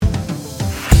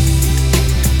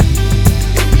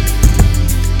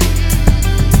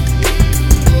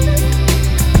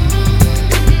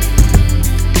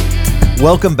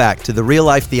Welcome back to the Real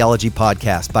Life Theology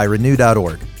Podcast by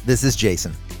Renew.org. This is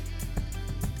Jason.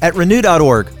 At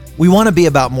Renew.org, we want to be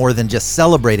about more than just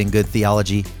celebrating good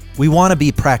theology. We want to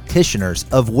be practitioners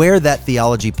of where that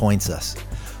theology points us.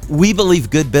 We believe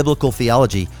good biblical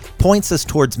theology points us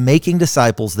towards making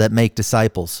disciples that make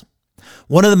disciples.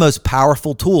 One of the most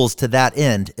powerful tools to that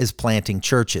end is planting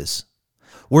churches.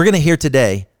 We're going to hear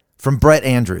today from Brett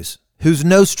Andrews, who's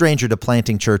no stranger to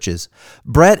planting churches.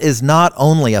 Brett is not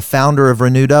only a founder of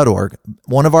Renew.org,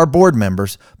 one of our board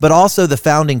members, but also the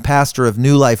founding pastor of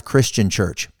New Life Christian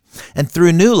Church. And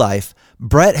through New Life,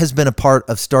 Brett has been a part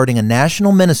of starting a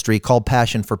national ministry called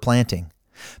Passion for Planting.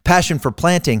 Passion for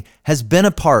Planting has been a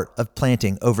part of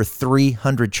planting over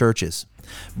 300 churches.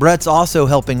 Brett's also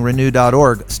helping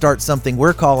Renew.org start something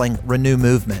we're calling Renew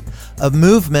Movement, a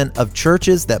movement of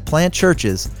churches that plant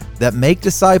churches that make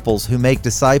disciples who make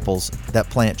disciples that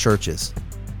plant churches.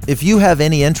 If you have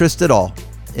any interest at all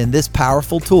in this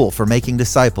powerful tool for making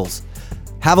disciples,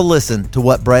 have a listen to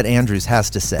what Brett Andrews has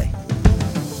to say.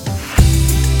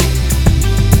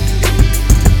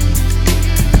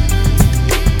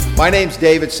 My name's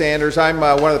David Sanders. I'm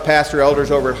one of the pastor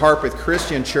elders over at Harpeth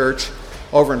Christian Church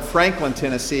over in Franklin,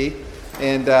 Tennessee,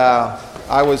 and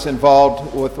I was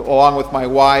involved along with my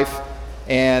wife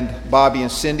and Bobby and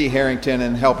Cindy Harrington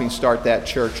in helping start that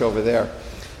church over there.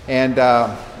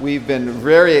 And we've been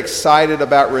very excited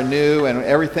about Renew and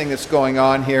everything that's going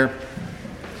on here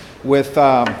with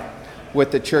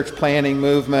the church planting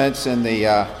movements and the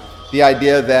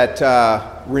idea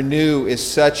that Renew is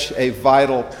such a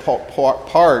vital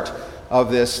part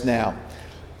of this now.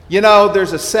 You know,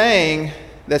 there's a saying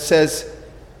that says,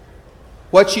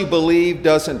 what you believe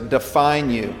doesn't define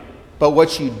you, but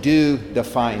what you do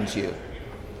defines you.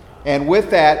 And with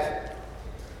that,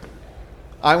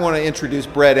 I want to introduce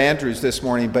Brett Andrews this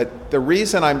morning, but the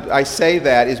reason I say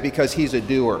that is because he's a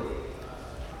doer.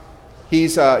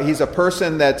 He's a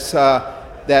person that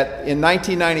in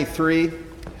 1993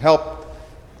 helped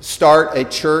start a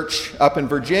church up in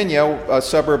Virginia, a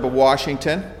suburb of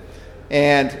Washington,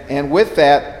 and with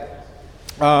that,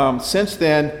 since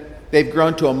then, they've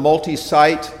grown to a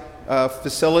multi-site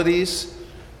facilities.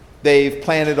 They've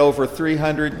planted over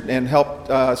 300 and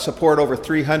helped support over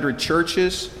 300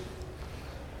 churches.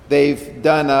 They've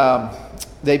been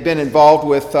involved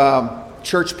with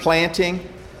church planting,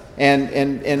 and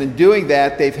in doing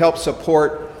that, they've helped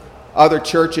support other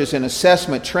churches in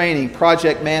assessment, training,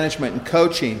 project management, and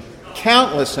coaching.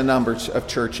 Countless numbers of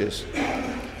churches.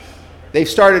 They've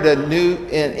started a new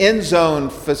end zone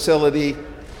facility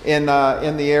in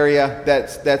the area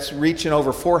that's reaching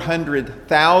over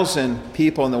 400,000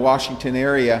 people in the Washington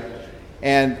area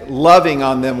and loving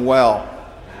on them well.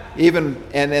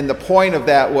 And the point of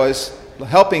that was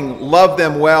helping love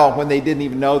them well when they didn't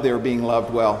even know they were being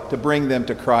loved well, to bring them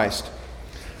to Christ.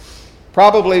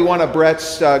 Probably one of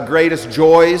Brett's greatest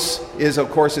joys is,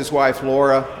 of course, his wife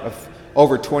Laura, of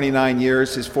over 29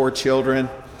 years, his 4 children.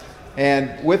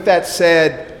 And with that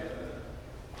said,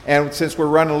 and since we're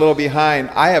running a little behind,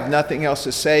 I have nothing else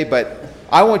to say, but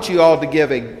I want you all to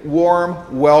give a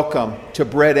warm welcome to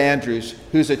Brett Andrews,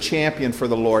 who's a champion for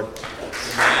the Lord.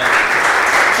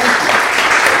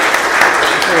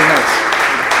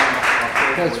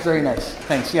 That's very nice.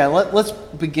 Thanks. Yeah, let's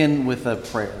begin with a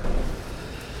prayer.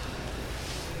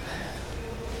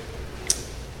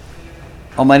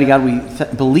 Almighty God, we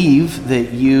believe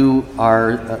that you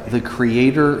are the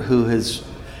Creator who has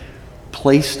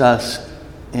placed us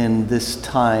in this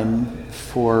time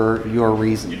for your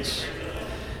reasons.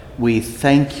 We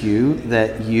thank you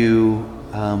that you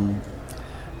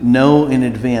know in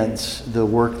advance the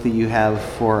work that you have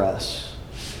for us.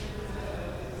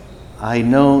 I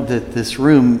know that this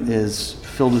room is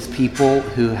filled with people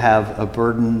who have a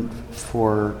burden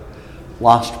for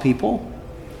lost people.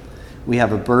 We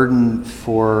have a burden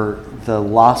for the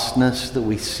lostness that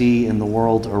we see in the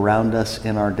world around us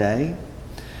in our day.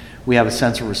 We have a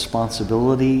sense of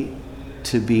responsibility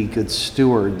to be good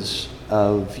stewards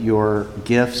of your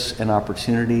gifts and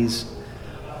opportunities,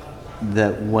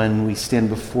 that when we stand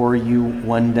before you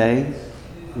one day,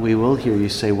 we will hear you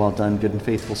say, "Well done, good and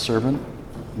faithful servant,"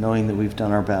 knowing that we've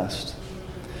done our best.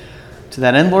 To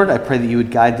that end, Lord, I pray that you would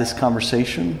guide this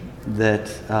conversation, that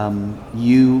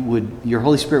your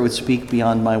Holy Spirit would speak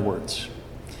beyond my words,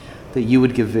 that you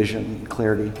would give vision and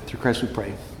clarity. Through Christ we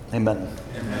pray. Amen.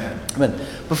 Amen. Amen.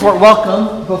 Before I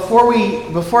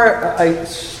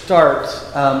start,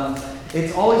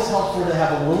 it's always helpful to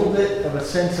have a little bit of a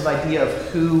sense of idea of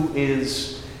who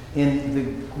is in the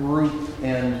group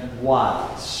and why.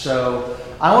 So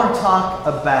I want to talk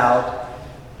about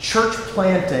church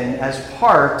planting as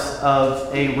part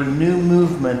of a Renew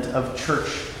movement of church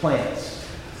plants.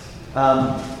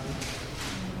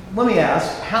 Let me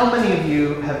ask, how many of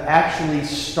you have actually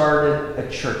started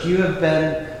a church? You have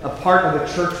been a part of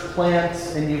a church plant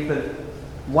and you've been,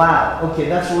 wow, okay,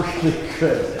 that's really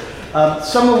good.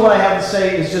 Some of what I have to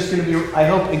say is just going to be, I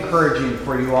hope, encouraging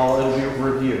for you all. It'll be a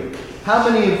review. How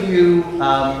many of you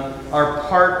are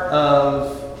part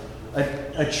of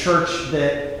a church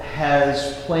that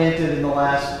has planted in the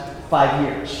last 5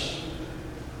 years?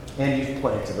 And you've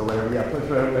planted or whatever. Yeah,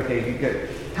 okay, good.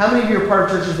 How many of you are part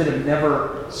of churches that have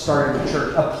never started a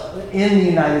church in the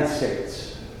United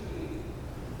States?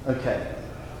 Okay.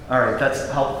 All right, that's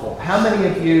helpful. How many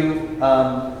of you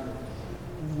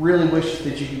really wish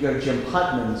that you could go to Jim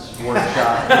Putman's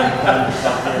workshop?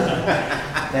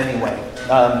 Anyway,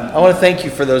 I want to thank you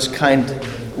for those kind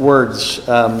words.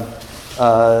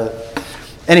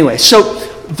 Anyway, so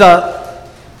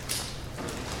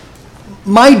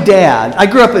my dad, I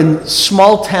grew up in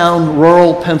small town,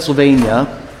 rural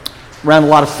Pennsylvania, around a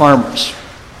lot of farmers.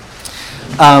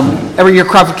 Every year,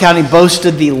 Crawford County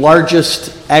boasted the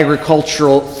largest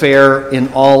agricultural fair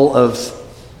in all of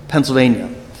Pennsylvania.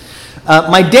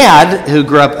 My dad, who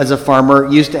grew up as a farmer,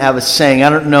 used to have a saying, I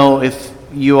don't know if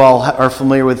you all are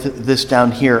familiar with this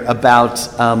down here,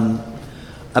 about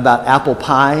apple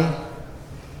pie.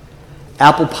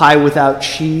 Apple pie without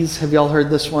cheese. Have you all heard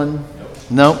this one?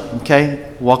 No?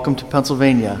 Okay. Welcome to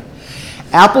Pennsylvania.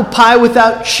 Apple pie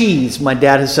without cheese, my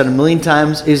dad has said a million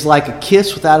times, is like a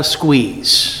kiss without a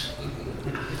squeeze.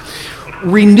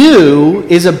 Renew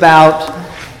is about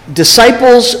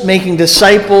disciples making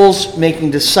disciples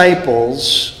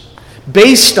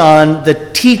based on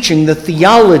the teaching, the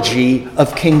theology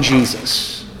of King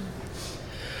Jesus.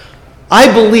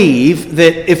 I believe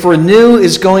that if Renew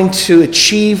is going to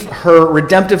achieve her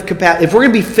redemptive capacity, if we're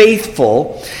going to be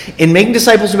faithful in making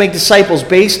disciples who make disciples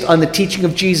based on the teaching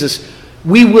of Jesus,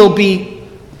 we will be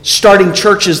starting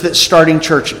churches that starting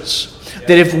churches.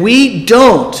 That if we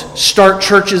don't start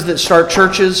churches that start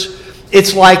churches,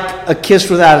 it's like a kiss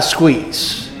without a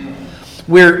squeeze.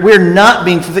 We're not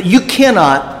being, you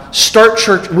cannot start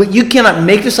church, you cannot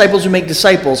make disciples who make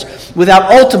disciples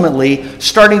without ultimately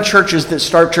starting churches that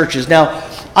start churches. Now,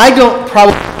 I don't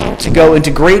probably need to go into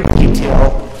great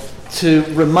detail to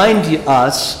remind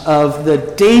us of the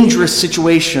dangerous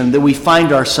situation that we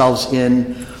find ourselves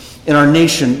in our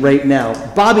nation right now.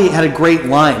 Bobby had a great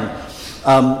line.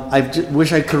 I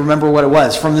wish I could remember what it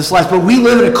was from this last, but we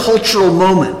live in a cultural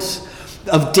moment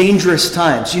of dangerous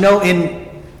times. You know,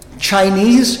 in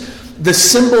Chinese, the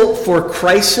symbol for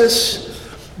crisis,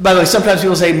 by the way, sometimes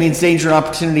people say it means danger and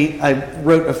opportunity. I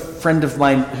wrote a friend of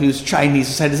mine who's Chinese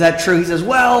and said, is that true? He says,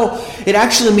 well, it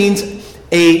actually means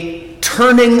a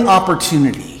turning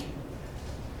opportunity.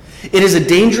 It is a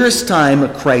dangerous time,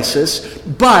 a crisis,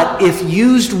 but if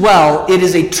used well, it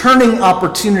is a turning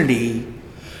opportunity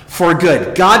for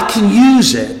good. God can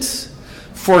use it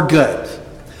for good.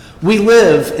 We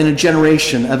live in a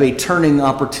generation of a turning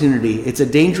opportunity. It's a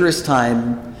dangerous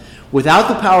time. Without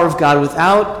the power of God,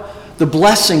 without the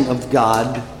blessing of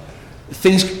God,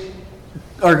 things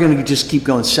are going to just keep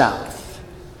going south.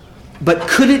 But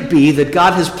could it be that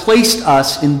God has placed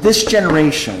us in this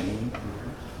generation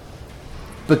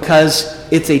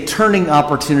because it's a turning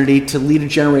opportunity to lead a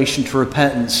generation to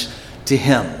repentance to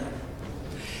Him?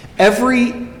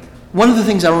 One of the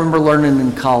things I remember learning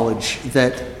in college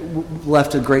that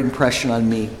left a great impression on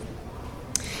me,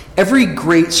 every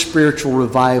great spiritual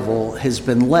revival has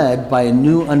been led by a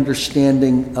new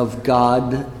understanding of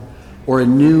God or a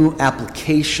new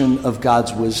application of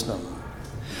God's wisdom.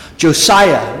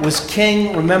 Josiah was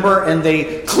king, remember, and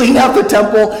they clean out the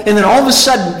temple, and then all of a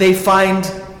sudden they find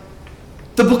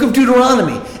the book of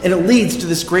Deuteronomy, and it leads to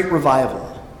this great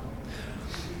revival.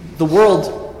 The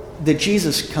world that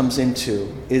Jesus comes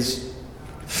into is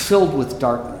filled with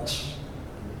darkness,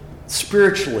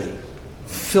 spiritually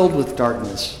filled with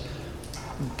darkness.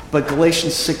 But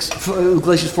Galatians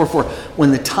 4:4,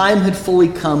 when the time had fully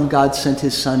come, God sent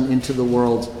His Son into the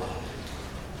world.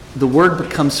 The Word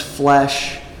becomes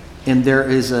flesh, and there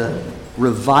is a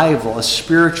revival, a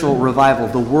spiritual revival.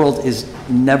 The world is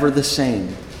never the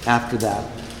same after that.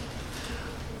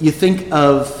 You think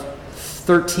of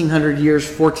 1,300 years,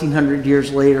 1,400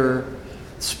 years later,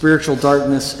 spiritual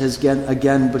darkness has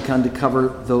again begun to cover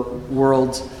the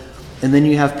world. And then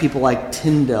you have people like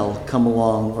Tyndale come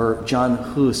along, or John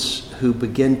Hus, who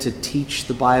begin to teach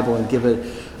the Bible and give it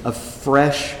a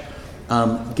fresh,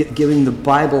 giving the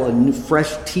Bible a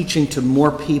fresh teaching to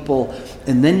more people.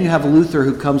 And then you have Luther,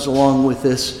 who comes along with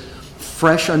this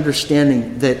fresh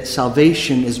understanding that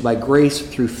salvation is by grace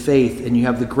through faith, and you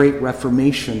have the Great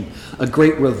Reformation, a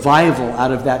great revival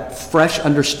out of that fresh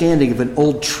understanding of an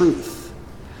old truth.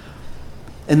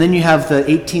 And then you have the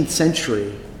 18th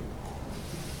century,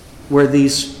 where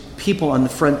these people on the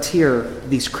frontier,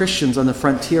 these Christians on the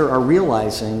frontier, are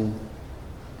realizing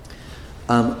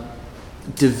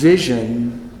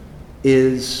division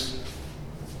breaks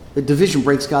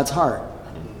God's heart.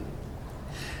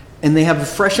 And they have a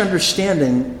fresh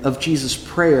understanding of Jesus'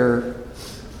 prayer,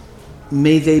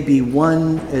 may they be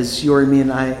one as you are in me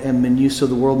and I am in you, so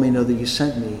the world may know that you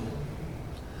sent me.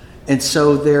 And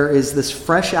so there is this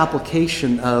fresh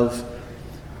application of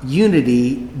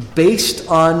unity based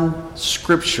on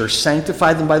Scripture.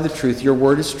 Sanctify them by the truth. Your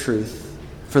word is truth,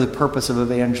 for the purpose of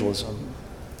evangelism.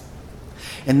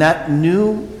 And that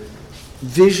new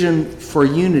vision for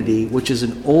unity, which is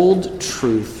an old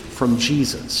truth from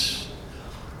Jesus,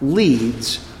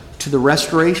 leads to the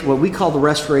restoration, what we call the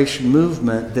Restoration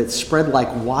Movement, that spread like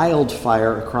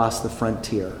wildfire across the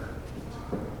frontier.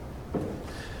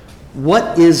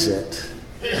 What is it?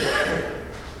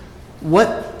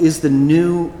 What is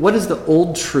the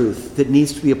old truth that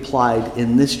needs to be applied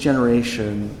in this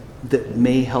generation that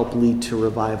may help lead to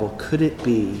revival? Could it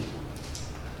be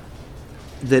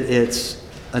that it's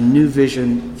a new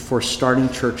vision for starting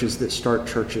churches that start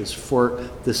churches, for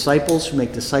disciples who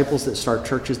make disciples that start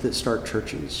churches that start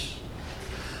churches?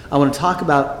 I want to talk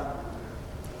about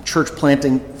church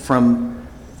planting from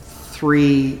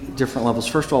 3 different levels.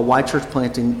 First of all, why church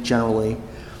planting generally?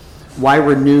 Why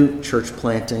renew church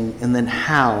planting? And then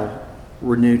how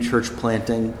renew church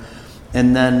planting?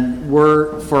 And then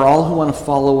for all who want to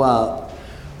follow up,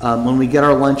 when we get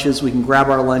our lunches, we can grab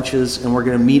our lunches, and we're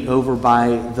going to meet over by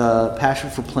the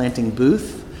Passion for Planting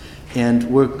booth, and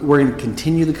we're going to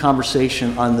continue the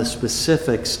conversation on the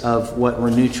specifics of what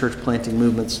renewed church planting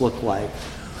movements look like.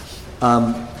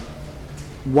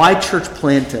 Why church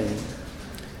planting?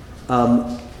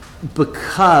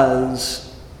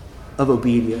 Because of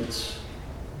obedience.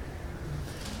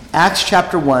 Acts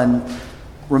chapter 1,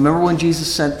 remember when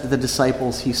Jesus sent the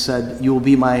disciples, he said, "You will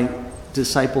be my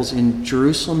disciples in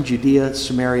Jerusalem, Judea,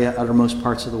 Samaria, uttermost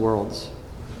parts of the world."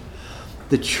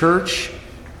 The church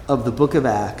of the book of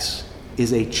Acts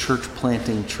is a church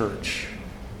planting church.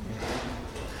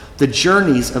 The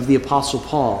journeys of the Apostle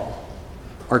Paul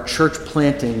are church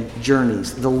planting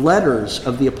journeys. The letters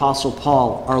of the Apostle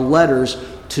Paul are letters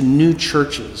to new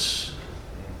churches.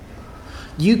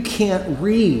 You can't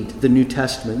read the New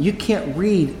Testament. You can't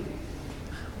read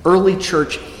early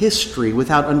church history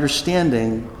without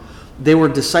understanding they were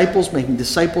disciples making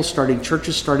disciples, starting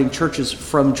churches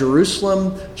from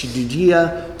Jerusalem to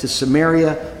Judea to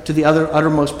Samaria to the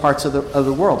uttermost parts of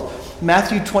the world.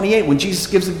 Matthew 28, when Jesus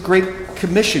gives the Great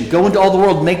Commission, go into all the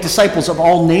world, make disciples of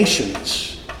all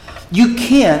nations. You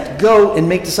can't go and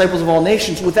make disciples of all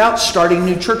nations without starting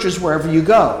new churches wherever you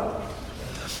go.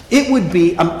 It would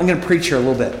be, I'm going to preach here a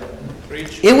little bit.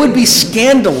 It would be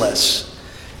scandalous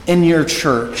in your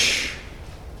church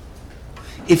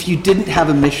if you didn't have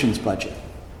a missions budget.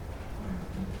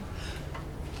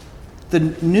 The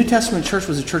New Testament church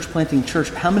was a church planting church.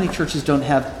 How many churches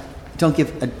don't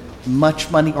give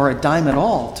much money or a dime at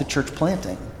all to church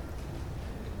planting?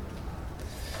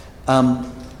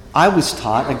 I was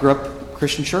taught, I grew up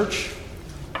Christian church,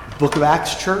 Book of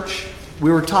Acts church.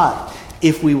 We were taught,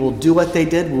 if we will do what they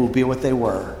did, we will be what they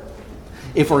were.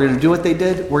 If we're going to do what they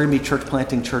did, we're going to be church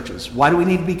planting churches. Why do we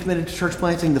need to be committed to church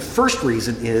planting? The first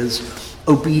reason is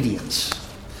obedience.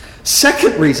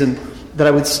 Second reason that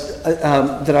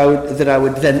I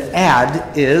would then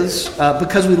add is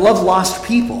because we love lost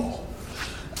people.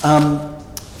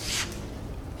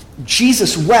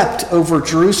 Jesus wept over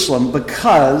Jerusalem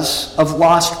because of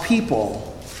lost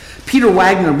people. Peter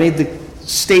Wagner made the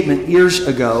statement years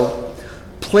ago,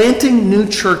 planting new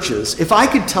churches. If I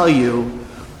could tell you,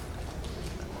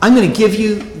 I'm going to give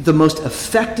you the most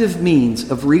effective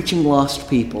means of reaching lost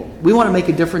people. We want to make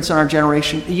a difference in our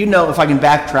generation. You know, if I can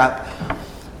backtrack,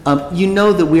 you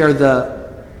know that we are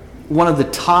one of the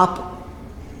top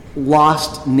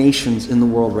lost nations in the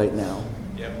world right now.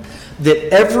 Yep.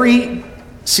 That every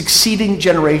succeeding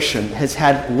generation has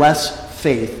had less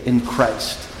faith in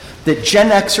Christ. That Gen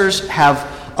Xers have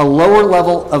a lower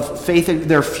level of faith.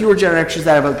 There are fewer Gen Xers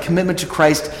that have a commitment to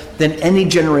Christ than any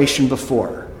generation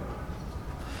before.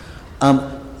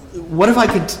 What if I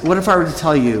were to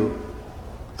tell you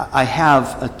I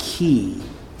have a key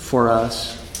for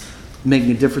us making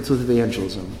a difference with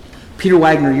evangelism? Peter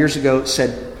Wagner years ago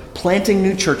said, planting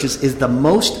new churches is the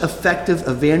most effective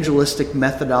evangelistic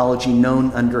methodology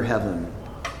known under heaven.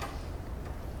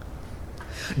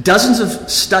 Dozens of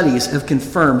studies have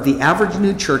confirmed the average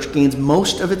new church gains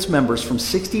most of its members, from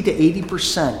 60 to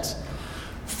 80%,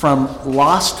 from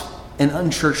lost and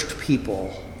unchurched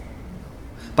people.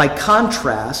 By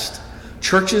contrast,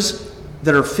 churches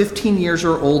that are 15 years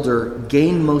or older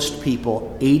gain most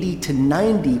people 80 to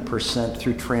 90%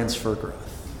 through transfer growth.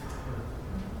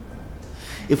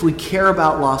 If we care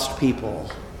about lost people,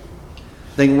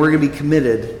 then we're going to be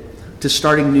committed to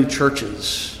starting new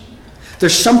churches.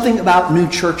 There's something about new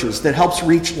churches that helps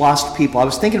reach lost people. I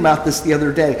was thinking about this the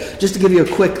other day, just to give you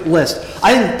a quick list.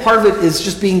 I think part of it is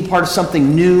just being part of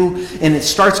something new, and it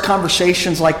starts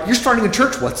conversations like, you're starting a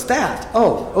church, what's that?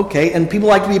 Oh, okay, and people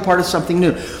like to be a part of something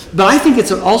new. But I think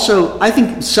it's also,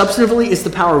 substantively, it's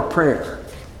the power of prayer.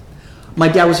 My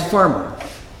dad was a farmer.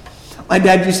 My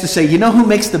dad used to say, you know who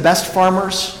makes the best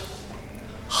farmers?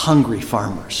 Hungry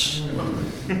farmers.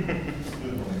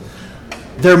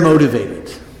 They're motivated.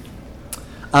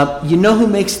 You know who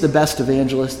makes the best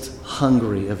evangelists?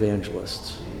 Hungry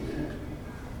evangelists.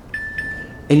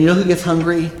 And you know who gets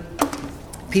hungry?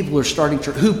 People who are starting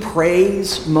church. Who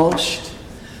prays most?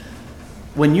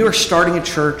 When you are starting a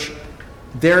church,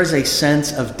 there is a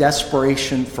sense of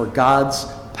desperation for God's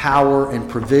power and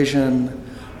provision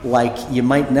like you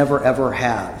might never ever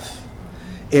have.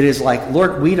 It is like,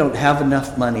 Lord, we don't have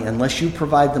enough money unless you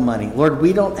provide the money. Lord,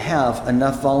 we don't have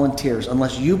enough volunteers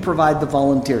unless you provide the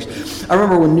volunteers. I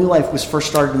remember when New Life was first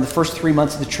started, in the first 3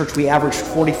 months of the church, we averaged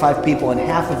 45 people, and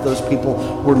half of those people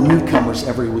were newcomers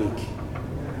every week.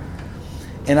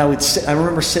 And I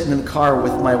remember sitting in the car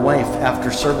with my wife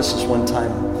after services one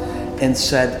time and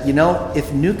said, you know,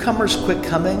 if newcomers quit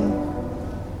coming,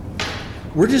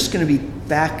 we're just going to be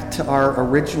back to our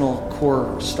original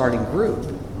core starting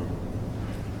group.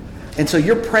 And so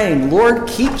you're praying, Lord,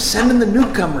 keep sending the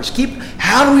newcomers.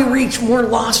 How do we reach more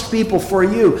lost people for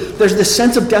you? There's this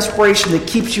sense of desperation that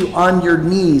keeps you on your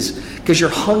knees because you're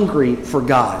hungry for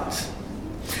God.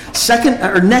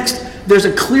 Next, there's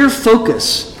a clear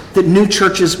focus that new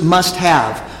churches must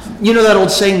have. You know that old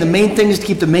saying, the main thing is to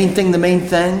keep the main thing the main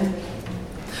thing?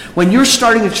 When you're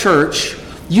starting a church,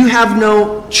 you have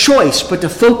no choice but to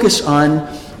focus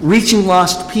on reaching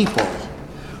lost people.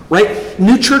 Right?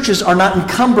 New churches are not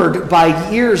encumbered by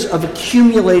years of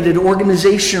accumulated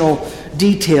organizational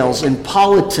details and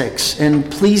politics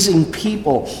and pleasing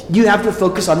people. You have to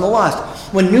focus on the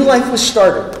lost. When New Life was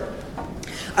started,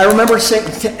 I remember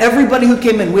saying to everybody who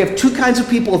came in, we have two kinds of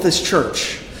people at this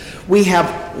church. We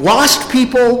have lost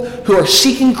people who are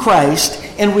seeking Christ,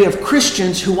 and we have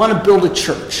Christians who want to build a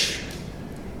church.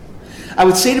 I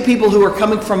would say to people who are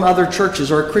coming from other churches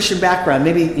or a Christian background,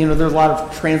 maybe there's a lot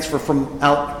of transfer from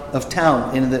out of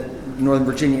town in the Northern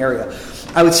Virginia area.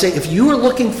 I would say if you are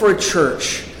looking for a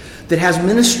church that has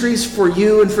ministries for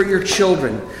you and for your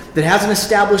children, that has an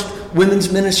established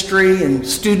women's ministry and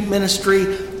student ministry,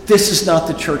 this is not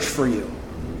the church for you.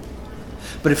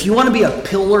 But if you want to be a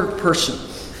pillar person,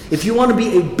 if you want to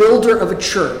be a builder of a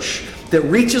church that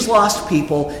reaches lost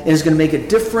people and is going to make a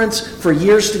difference for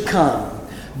years to come,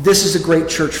 this is a great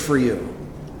church for you.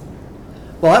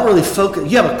 Well, that really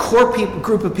you have a core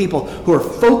group of people who are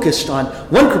focused on,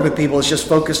 one group of people is just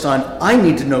focused on, I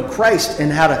need to know Christ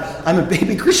and I'm a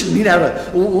baby Christian, need how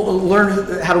to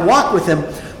learn how to walk with him.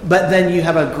 But then you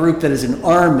have a group that is an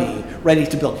army ready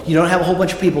to build. You don't have a whole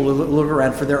bunch of people who look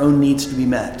around for their own needs to be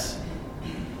met.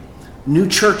 New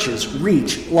churches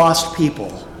reach lost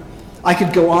people. I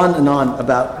could go on and on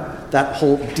about that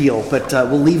whole deal, but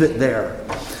we'll leave it there.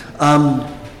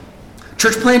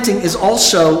 Church planting is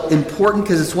also important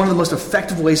because it's one of the most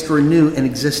effective ways to renew an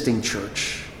existing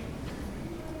church.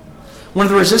 One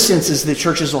of the resistances that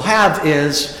churches will have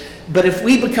is, but if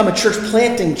we become a church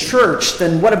planting church,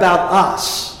 then what about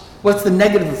us? What's the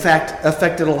negative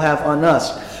effect it'll have on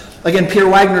us? Again, Peter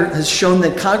Wagner has shown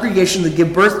that congregations that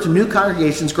give birth to new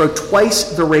congregations grow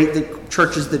twice the rate that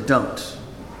churches that don't.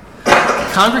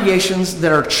 Congregations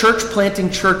that are church planting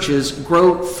churches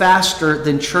grow faster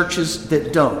than churches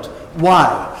that don't.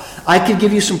 Why? I could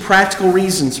give you some practical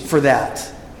reasons for that.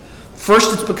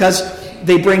 First, it's because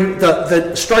they bring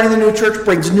starting the new church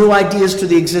brings new ideas to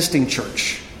the existing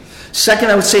church.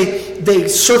 Second, I would say they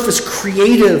surface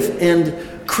creative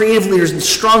leaders and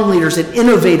strong leaders and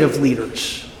innovative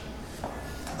leaders.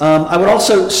 I would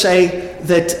also say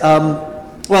that,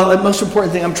 the most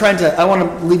important thing, I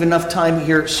want to leave enough time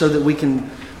here so that we can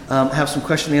have some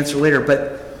question and answer later,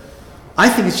 but I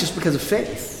think it's just because of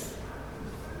faith.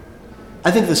 I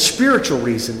think the spiritual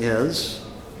reason is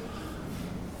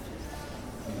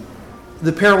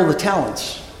the parable of the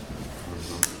talents.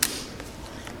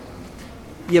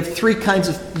 You have two kinds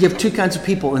of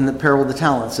people in the parable of the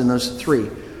talents, in those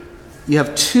three. You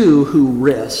have two who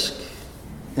risk,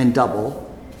 and double,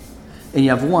 and you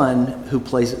have one who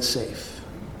plays it safe.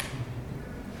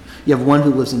 You have one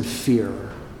who lives in fear.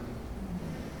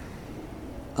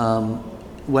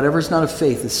 Whatever's not of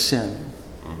faith is sin,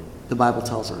 the Bible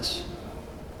tells us.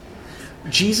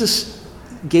 Jesus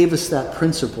gave us that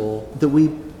principle that we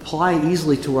apply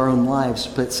easily to our own lives,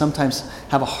 but sometimes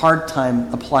have a hard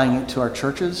time applying it to our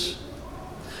churches.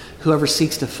 Whoever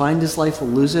seeks to find his life will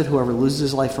lose it. Whoever loses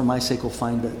his life for my sake will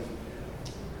find it.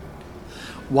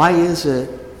 Why is it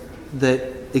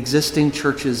that existing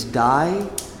churches die?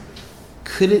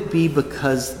 Could it be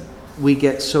because we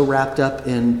get so wrapped up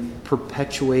in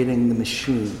perpetuating the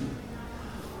machine,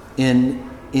 in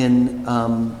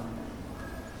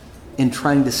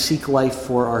trying to seek life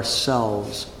for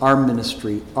ourselves, our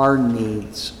ministry, our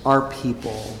needs, our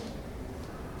people?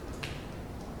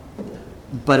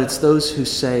 But it's those who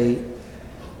say,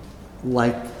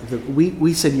 like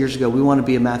we said years ago, we want to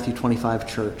be a Matthew 25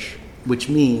 church, which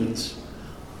means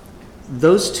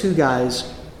those two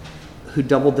guys who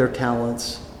doubled their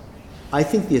talents, I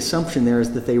think the assumption there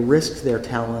is that they risked their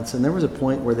talents, and there was a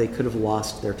point where they could have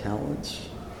lost their talents.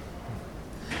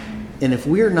 And if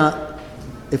we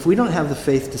don't have the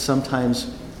faith to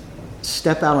sometimes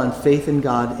step out on faith in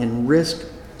God and risk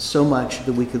so much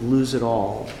that we could lose it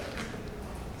all,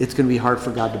 it's going to be hard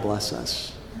for God to bless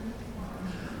us.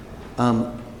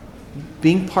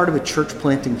 Being part of a church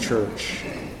planting church,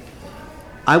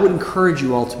 I would encourage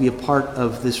you all to be a part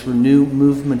of this renewed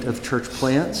movement of church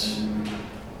plants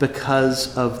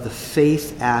because of the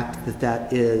faith act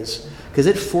that is. Because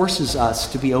it forces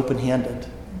us to be open-handed,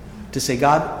 to say,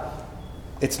 God,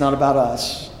 it's not about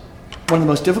us. One of the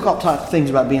most difficult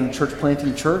things about being a church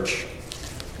planting church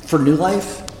for New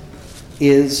Life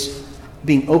is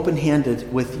being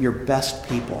open-handed with your best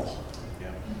people.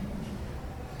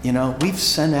 You know, we've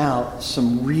sent out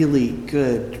some really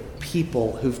good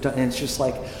people who've done, and it's just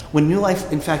like when New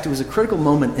Life, in fact, it was a critical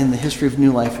moment in the history of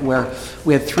New Life where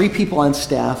we had 3 people on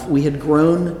staff. We had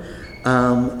grown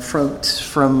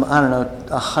from I don't know,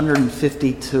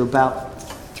 150 to about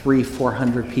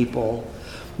 300-400 people.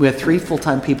 We had 3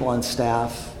 full-time people on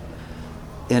staff,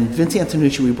 and Vince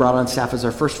Antonucci we brought on staff as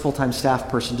our first full-time staff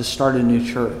person to start a new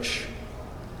church.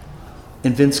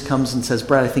 And Vince comes and says,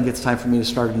 Brad, I think it's time for me to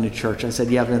start a new church. I said,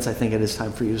 yeah, Vince, I think it is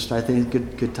time for you to start. I think it's a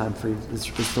good time for you.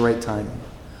 It's the right time.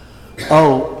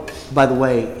 Oh, by the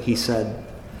way, he said,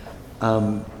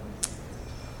 Joe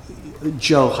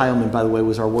Heilman, by the way,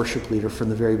 was our worship leader from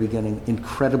the very beginning.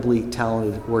 Incredibly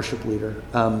talented worship leader.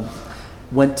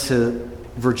 Went to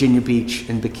Virginia Beach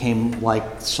and became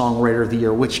like Songwriter of the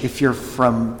Year, which if you're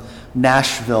from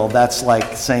Nashville, that's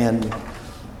like saying,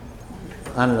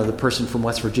 I don't know, the person from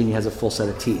West Virginia has a full set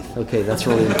of teeth. Okay, that's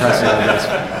really impressive, I guess.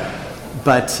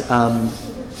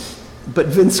 But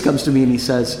Vince comes to me and he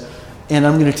says, and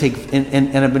I'm going to take,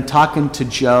 and I've been talking to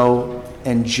Joe,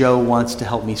 and Joe wants to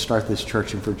help me start this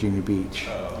church in Virginia Beach.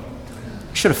 I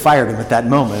should have fired him at that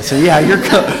moment. I said, yeah, you're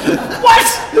what?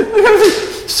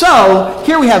 So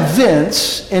here we have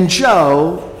Vince and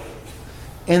Joe,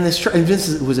 and this church, and Vince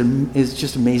is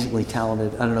just amazingly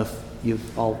talented. I don't know if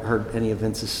you've all heard any of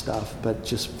Vince's stuff, but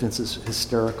just Vince is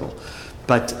hysterical,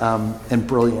 but and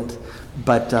brilliant.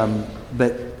 But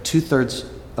 2/3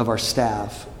 of our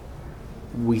staff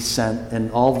we sent,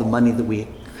 and all the money that we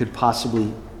could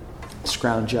possibly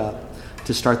scrounge up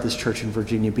to start this church in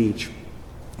Virginia Beach.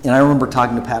 And I remember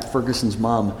talking to Pat Ferguson's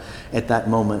mom at that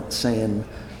moment, saying,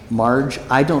 Marge,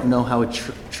 I don't know how a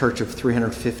church of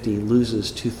 350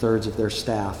 loses 2/3 of their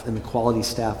staff and the quality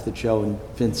staff that Joe and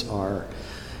Vince are.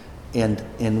 And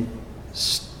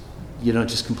you don't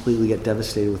just completely get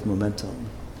devastated with momentum.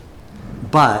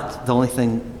 But the only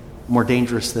thing more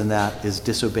dangerous than that is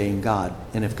disobeying God.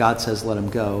 And if God says let him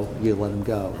go, you let him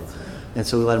go. And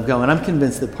so we let him go. And I'm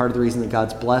convinced that part of the reason that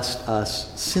God's blessed us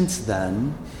since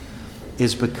then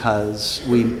is because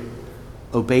we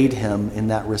obeyed him in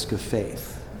that risk of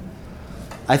faith.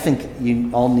 I think you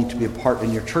all need to be a part,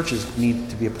 and your churches need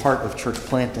to be a part of church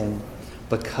planting,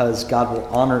 because God will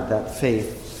honor that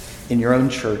faith in your own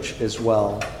church as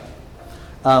well.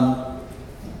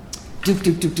 Here's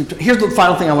the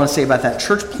final thing I want to say about that.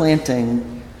 Church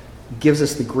planting gives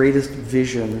us the greatest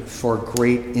vision for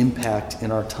great impact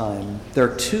in our time. There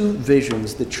are 2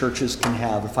 visions that churches can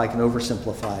have, if I can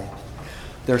oversimplify.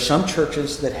 There are some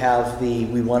churches that have the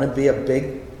we want to be a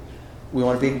big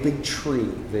tree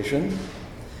vision.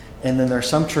 And then there are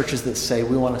some churches that say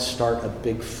we want to start a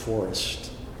big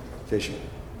forest vision.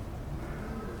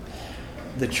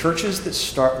 The churches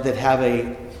that have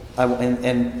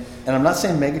and I'm not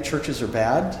saying mega churches are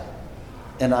bad,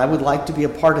 and I would like to be a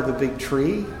part of a big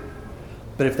tree,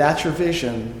 but if that's your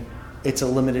vision, it's a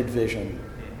limited vision.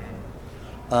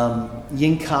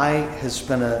 Ying Kai has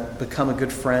become a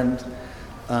good friend.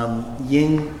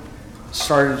 Ying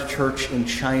started a church in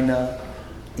China,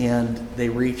 and they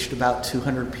reached about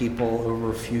 200 people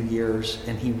over a few years,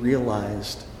 and he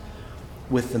realized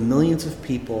with the millions of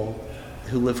people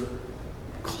who live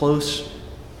close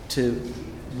to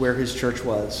where his church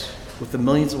was, with the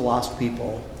millions of lost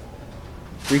people,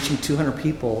 reaching 200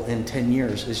 people in 10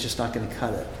 years is just not going to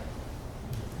cut it.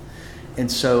 And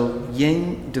so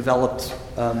Ying developed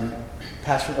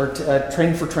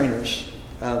Training for Trainers,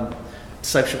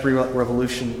 Discipleship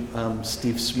Revolution.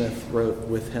 Steve Smith wrote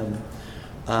with him.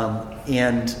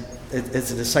 And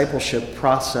it's a discipleship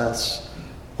process,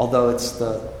 although it's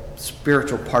the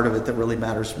spiritual part of it that really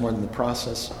matters more than the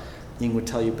process, Ying would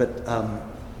tell you. But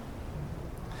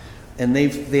and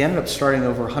they ended up starting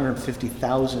over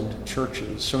 150,000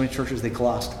 churches. So many churches they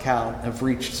lost count, have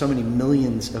reached so many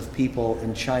millions of people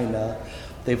in China,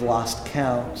 they've lost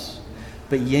count.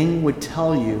 But Ying would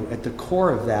tell you at the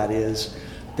core of that is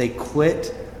they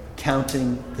quit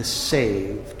counting the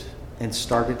saved and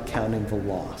started counting the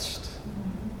lost.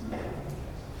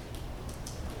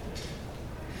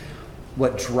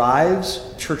 What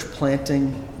drives church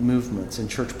planting movements and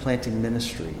church planting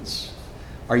ministries,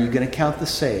 are you going to count the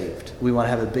saved? We want to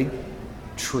have a big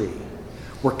tree.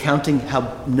 We're counting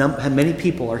how many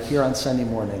people are here on Sunday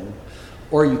morning.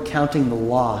 Or are you counting the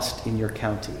lost in your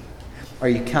county? Are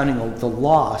you counting the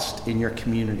lost in your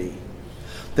community?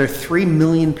 There are 3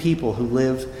 million people who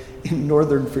live in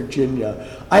Northern Virginia.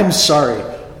 I'm sorry.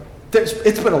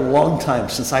 It's been a long time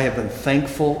since I have been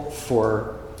thankful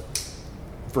for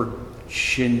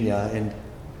Virginia. And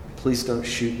please don't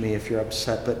shoot me if you're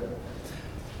upset, but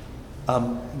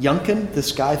Youngkin,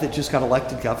 this guy that just got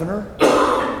elected governor,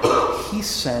 he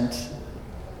sent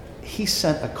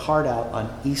a card out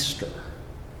on Easter,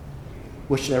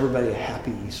 wishing everybody a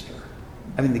happy Easter.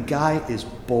 I mean, the guy is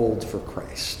bold for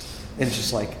Christ. And it's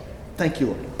just like, thank you,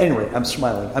 Lord. Anyway, I'm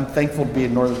smiling. I'm thankful to be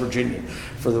in Northern Virginia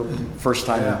for the first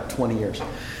time in 20 years.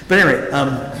 But anyway,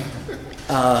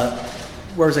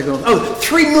 where was I going? Oh,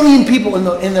 3 million people in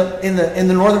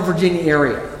the Northern Virginia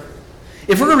area.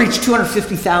 If we're going to reach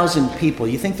 250,000 people,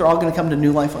 you think they're all going to come to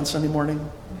New Life on Sunday morning?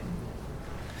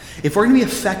 If we're going to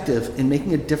be effective in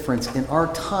making a difference in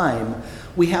our time,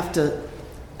 we have to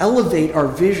elevate our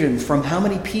vision from how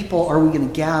many people are we going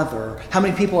to gather, how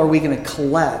many people are we going to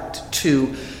collect,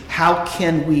 to how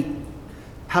can we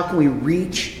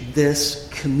reach this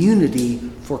community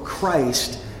for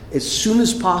Christ as soon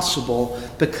as possible,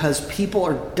 because people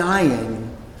are dying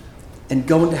and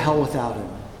going to hell without him.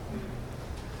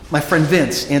 My friend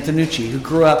Vince Antonucci, who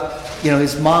grew up,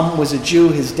 his mom was a Jew,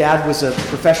 his dad was a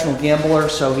professional gambler,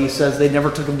 so he says they never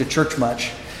took him to church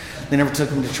much. They never took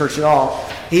him to church at all.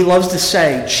 He loves to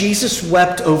say, Jesus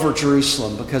wept over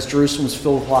Jerusalem because Jerusalem was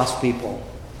filled with lost people.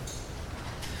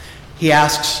 He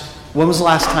asks, when was the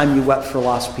last time you wept for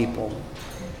lost people?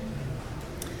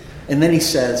 And then he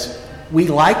says, we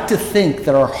like to think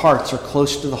that our hearts are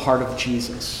close to the heart of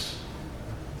Jesus.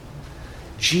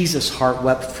 Jesus' heart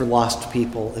wept for lost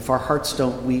people. If our hearts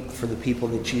don't weep for the people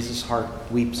that Jesus' heart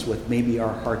weeps with, maybe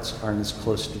our hearts aren't as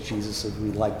close to Jesus as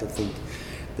we like to think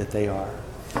that they are.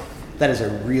 That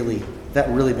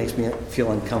really makes me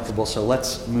feel uncomfortable. So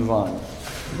let's move on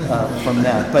from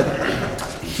that. But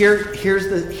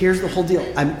here's the whole deal.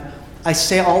 I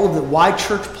say all of it. Why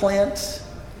church plant?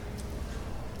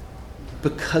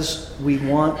 Because we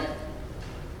want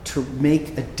to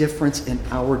make a difference in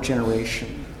our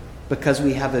generation. Because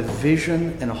we have a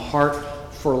vision and a heart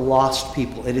for lost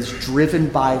people. It is driven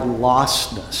by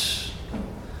lostness.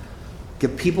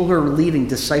 Get people who are leading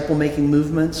disciple-making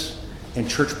movements and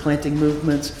church planting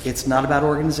movements. It's not about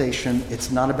organization.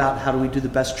 It's not about how do we do the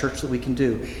best church that we can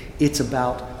do. It's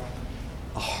about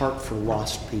a heart for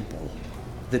lost people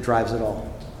that drives it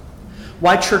all.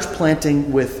 Why church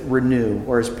planting with Renew,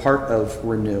 or as part of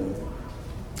Renew?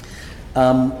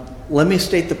 Let me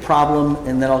state the problem,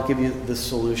 and then I'll give you the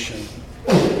solution.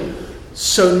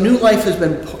 So New Life has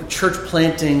been church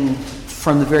planting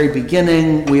from the very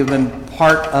beginning. We have been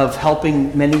part of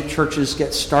helping many churches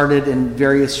get started in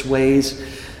various ways.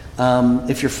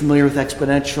 If you're familiar with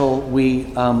Exponential,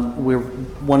 we're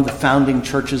one of the founding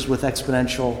churches with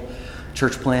Exponential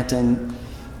church planting.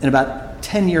 And about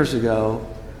 10 years ago,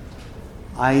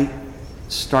 I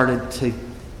started to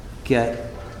get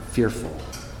fearful.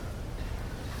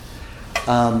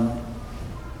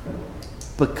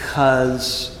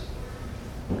 Because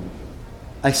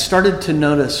I started to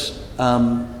notice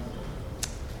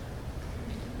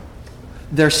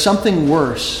there's something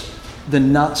worse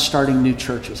than not starting new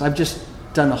churches. I've just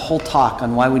done a whole talk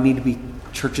on why we need to be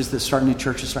churches that start new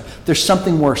churches. There's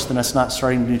something worse than us not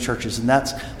starting new churches, and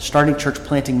that's starting church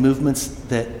planting movements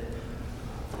that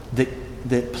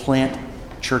plant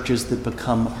churches that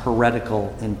become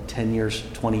heretical in 10 years,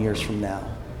 20 years from now.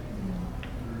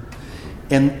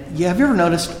 And have you ever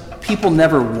noticed people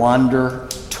never wander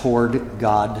toward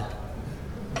God?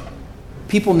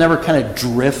 People never kind of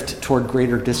drift toward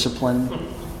greater discipline.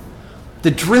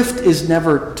 The drift is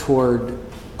never toward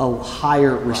a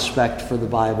higher respect for the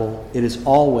Bible. It is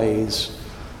always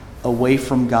away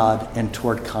from God and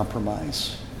toward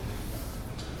compromise.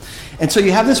 And so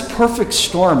you have this perfect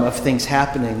storm of things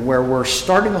happening where we're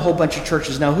starting a whole bunch of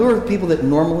churches. Now, who are the people that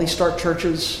normally start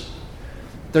churches?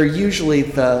 They're usually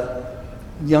the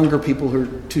younger people who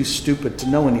are too stupid to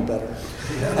know any better.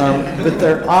 But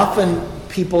they're often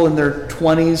people in their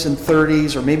 20s and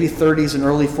 30s, or maybe 30s and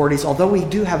early 40s, although we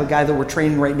do have a guy that we're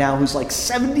training right now who's like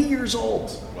 70 years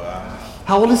old. Wow.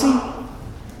 How old is he?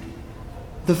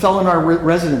 The fellow in our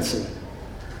residency.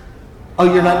 Oh,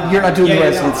 you're not doing the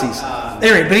residencies.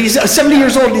 Anyway, but he's 70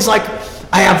 years old, and he's like,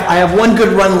 I have one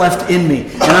good run left in me,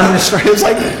 and I'm going to start. It's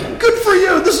like, good for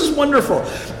you, this is wonderful.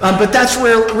 But that's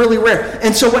really rare.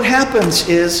 And so what happens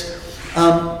is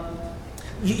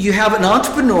you have an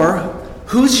entrepreneur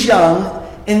who's young.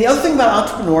 And the other thing about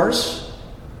entrepreneurs,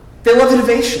 they love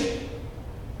innovation.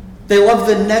 They love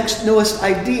the next newest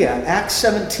idea. Acts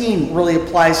 17 really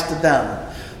applies to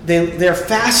them. They're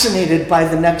fascinated by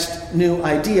the next new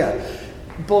idea.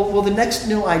 But the next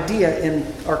new idea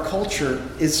in our culture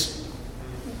is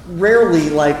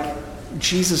rarely like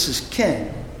Jesus is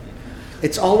king.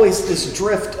 It's always this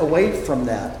drift away from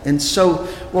that. And so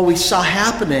what we saw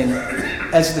happening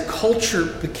as the culture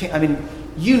became,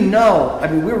 we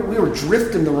were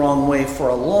drifting the wrong way for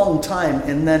a long time,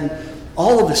 and then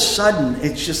all of a sudden,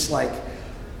 it's just like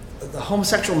the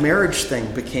homosexual marriage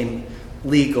thing became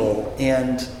legal,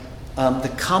 and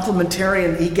the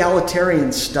complementarian,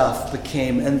 egalitarian stuff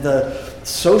became, and the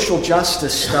social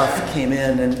justice stuff came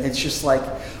in, and it's just like,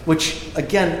 which,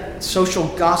 again, social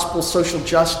gospel, social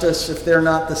justice, if they're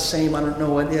not the same, I don't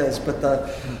know what is, but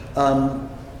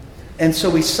and so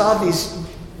we saw these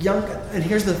young, and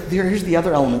here's the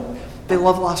other element. They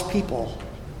love lost people.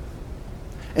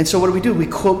 And so what do? We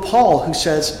quote Paul, who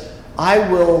says, I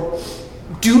will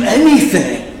do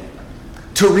anything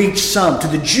to reach some. To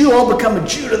the Jew, I'll become a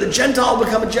Jew. To the Gentile, I'll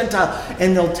become a Gentile.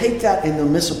 And they'll take that and they'll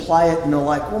misapply it, and they're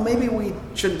like, well, maybe we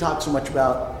shouldn't talk so much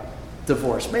about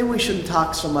divorce. Maybe we shouldn't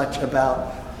talk so much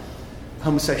about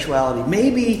homosexuality.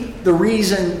 Maybe the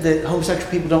reason that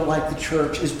homosexual people don't like the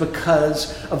church is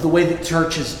because of the way the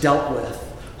church has dealt with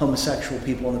homosexual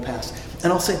people in the past.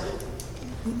 And I'll say,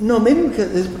 no, maybe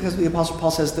because the Apostle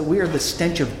Paul says that we are the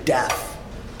stench of death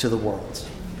to the world.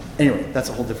 Anyway, that's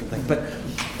a whole different thing. But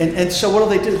and so what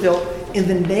do? They'll, in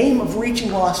the name of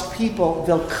reaching lost people,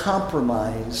 they'll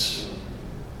compromise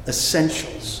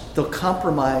essentials. They'll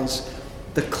compromise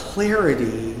the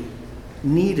clarity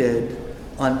needed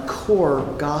on core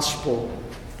gospel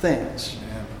things.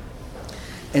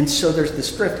 And so there's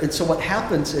this drift. And so what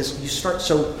happens is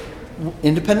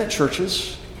independent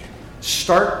churches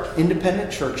start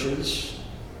independent churches,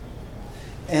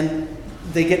 and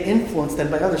they get influenced then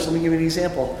by others. Let me give you an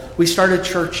example. We started a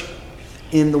church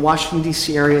in the Washington,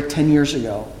 D.C. area 10 years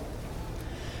ago.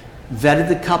 Vetted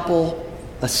the couple,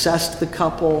 assessed the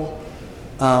couple.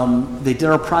 They did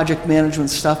our project management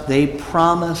stuff. They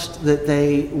promised that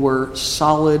they were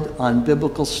solid on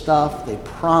biblical stuff. They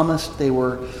promised they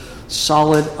were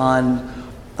solid on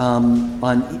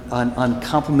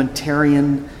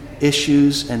complementarian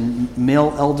issues and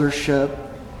male eldership.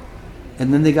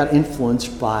 And then they got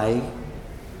influenced by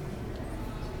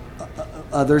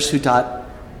others who taught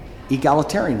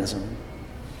egalitarianism.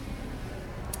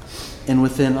 And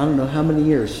within, I don't know how many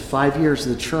years, 5 years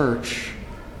of the church,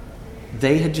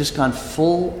 they had just gone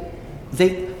full,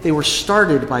 they were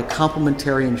started by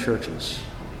complementarian churches.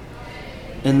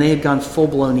 And they had gone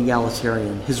full-blown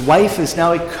egalitarian. His wife is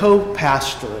now a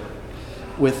co-pastor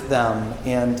with them.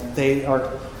 And they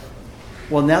are,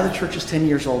 well, now the church is 10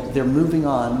 years old. They're moving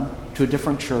on to a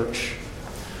different church.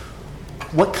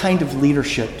 What kind of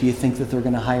leadership do you think that they're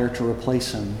going to hire to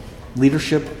replace him?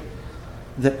 Leadership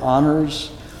that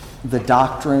honors the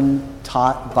doctrine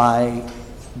taught by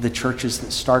the churches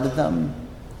that started them?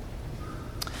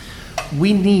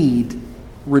 We need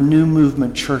Renew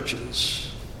Movement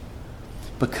churches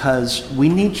because we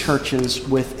need churches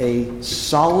with a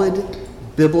solid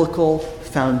biblical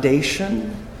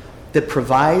foundation that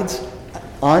provides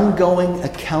ongoing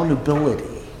accountability.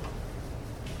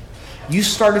 You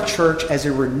start a church as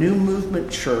a Renew Movement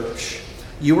church,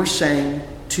 you are saying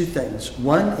two things.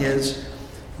 One is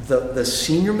The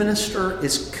senior minister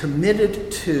is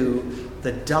committed to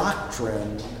the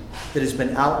doctrine that has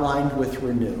been outlined with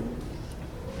Renew.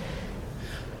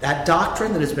 That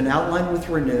doctrine that has been outlined with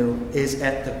Renew is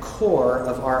at the core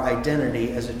of our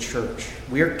identity as a church.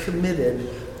 We are committed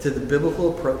to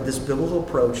this biblical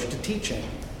approach to teaching.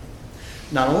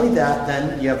 Not only that,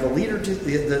 then you have the leader,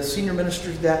 the senior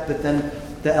minister to that, but then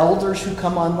the elders who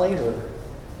come on later.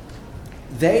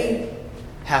 They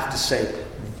have to say,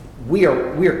 we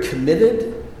are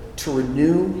committed to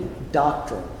Renew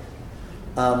doctrine.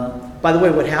 By the way,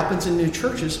 what happens in new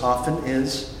churches often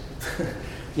is,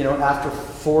 after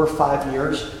 4 or 5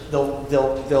 years,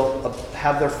 they'll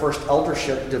have their first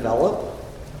eldership develop,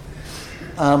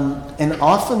 and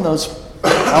often those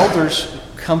elders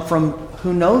come from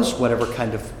who knows whatever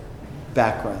kind of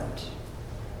background.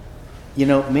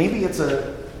 Maybe it's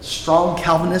a strong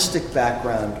Calvinistic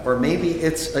background, or maybe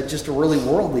it's just a really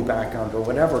worldly background, or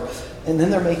whatever. And then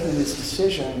they're making these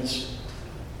decisions,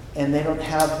 and they don't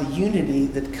have the unity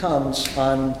that comes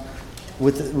through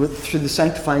the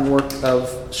sanctifying work of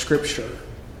Scripture.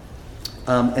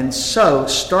 And so,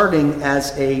 starting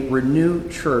as a Renew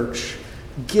church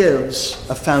gives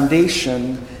a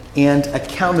foundation and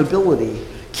accountability.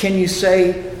 Can you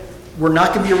say, we're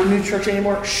not going to be a Renew church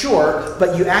anymore? Sure,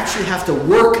 but you actually have to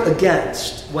work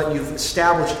against what you've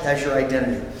established as your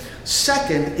identity.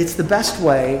 Second, it's the best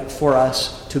way for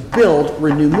us to build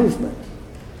Renew movement.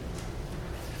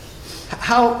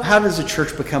 How does a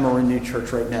church become a Renew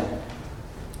church right now?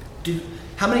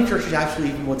 How many churches actually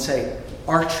even would say,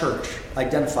 our church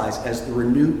identifies as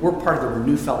we're part of the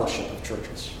Renew fellowship of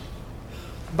churches?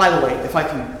 By the way, if I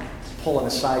can pull an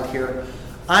aside here,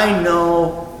 I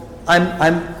know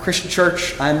I'm Christian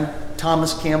Church, I'm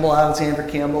Thomas Campbell, Alexander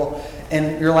Campbell,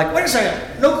 and you're like, wait a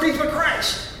second, no creeds but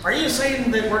Christ. Are you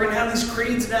saying that we're going to have these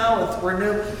creeds now with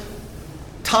Renew?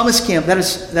 Thomas Campbell, that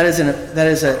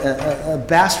is a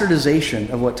bastardization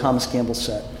of what Thomas Campbell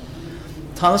said.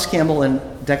 Thomas Campbell in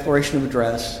Declaration of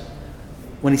Address,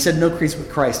 when he said no creeds but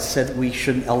Christ, said we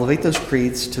should elevate those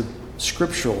creeds to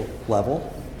scriptural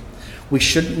level. We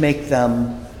shouldn't make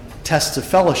them tests of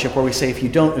fellowship where we say if you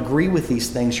don't agree with these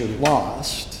things, you're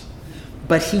lost.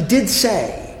 But he did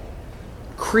say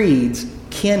creeds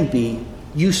can be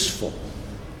useful.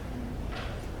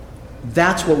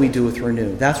 That's what we do with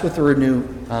Renew. That's what the Renew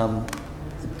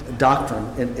doctrine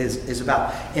is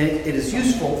about. And it is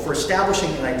useful for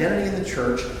establishing an identity in the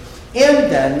church.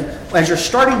 And then, as you're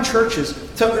starting churches,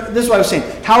 so this is what I was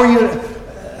saying. How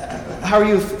are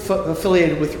you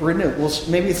affiliated with Renew? Well,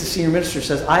 maybe it's the senior minister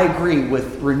says, I agree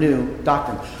with Renew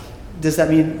doctrine. Does that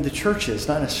mean the church is?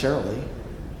 Not necessarily.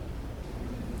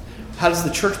 How does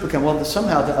the church become? Well,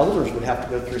 somehow the elders would have to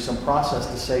go through some process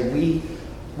to say,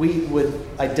 we would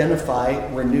identify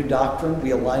Renew doctrine,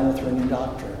 we align with Renew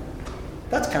doctrine.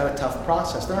 That's kind of a tough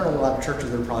process. There aren't a lot of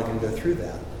churches that are probably going to go through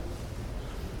that.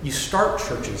 You start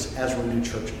churches as Renew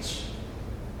churches.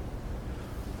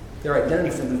 Their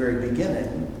identity from the very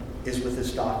beginning is with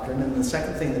this doctrine. And the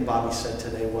second thing that Bobby said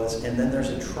today was, and then there's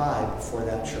a tribe for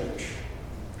that church.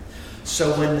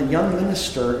 So when the young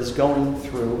minister is going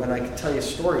through, and I can tell you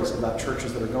stories about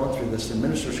churches that are going through this, and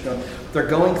ministers they're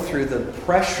going through the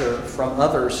pressure from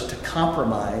others to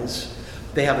compromise.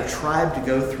 They have a tribe to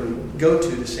go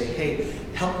to say, hey,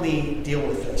 help me deal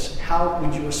with this. How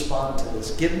would you respond to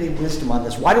this? Give me wisdom on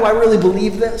this. Why do I really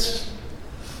believe this?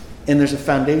 And there's a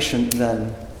foundation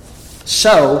then.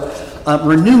 So,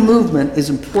 Renew movement is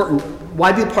important.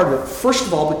 Why be a part of it? First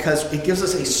of all, because it gives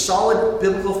us a solid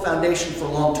biblical foundation for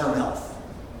long-term health.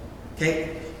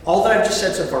 Okay? All that I've just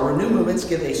said so far, Renew movements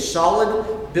give a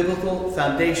solid biblical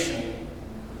foundation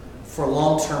for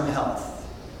long-term health.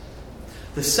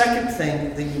 The second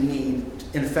thing that you need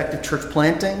in effective church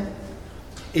planting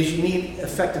is you need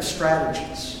effective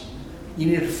strategies. You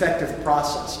need effective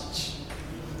processes.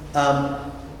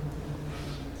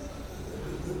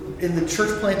 In the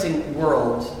church planting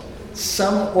world,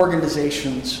 some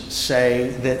organizations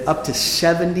say that up to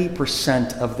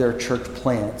 70% of their church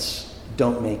plants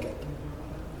don't make it.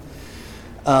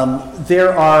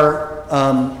 There are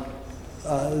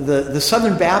the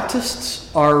Southern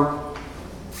Baptists are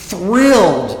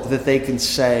thrilled that they can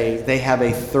say they have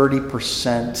a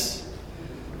 30%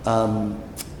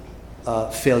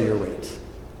 failure rate.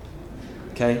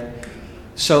 Okay?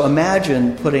 So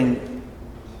imagine putting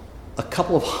a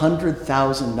couple of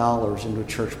 $100,000 into a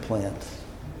church plant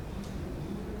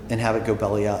and have it go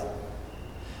belly up.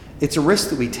 It's a risk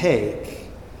that we take,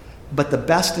 but the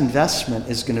best investment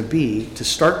is going to be to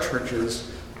start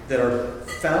churches that are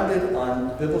founded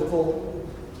on biblical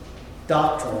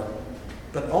doctrine,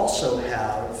 but also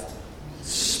have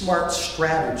smart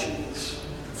strategies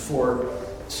for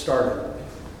started.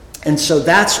 And so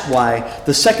that's why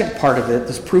the second part of it,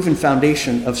 this proven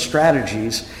foundation of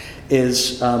strategies,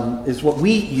 is what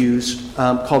we use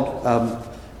called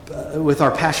with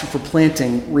our Passion for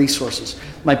Planting resources.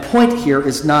 My point here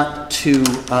is not to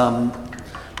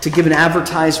give an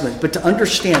advertisement, but to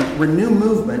understand Renew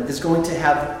Movement is going to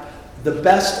have the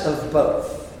best of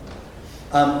both.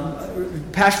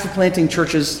 Passion for Planting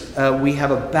churches, we have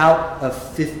about a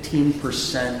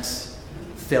 15%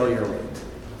 failure rate.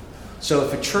 So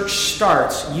if a church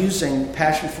starts using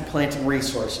Passion for Planting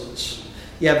resources,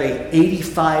 you have a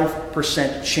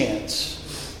 85% chance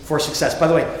for success. By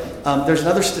the way, there's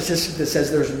another statistic that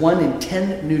says there's 1 in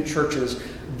 10 new churches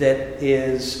that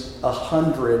is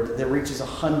 100, that reaches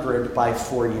 100 by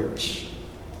 4 years,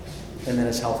 and then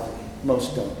is healthy.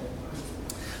 Most don't.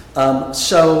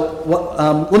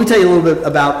 Let me tell you a little bit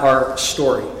about our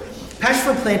story.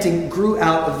 Passion for Planting grew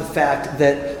out of the fact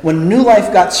that when New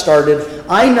Life got started,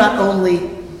 I not only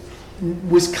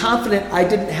was confident I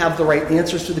didn't have the right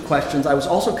answers to the questions, I was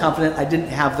also confident I didn't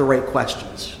have the right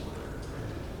questions.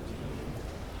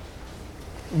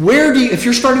 If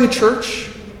you're starting a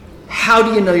church, how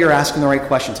do you know you're asking the right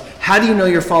questions? How do you know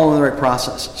you're following the right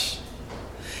processes?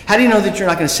 How do you know that you're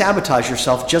not going to sabotage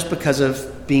yourself just because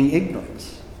of being ignorant?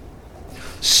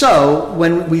 So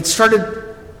when we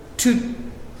started two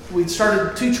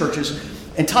churches,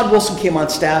 and Todd Wilson came on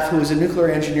staff, who was a nuclear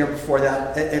engineer before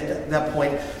that, at that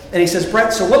point, and he says,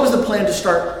 Brett, so what was the plan to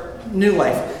start New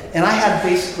Life? And I had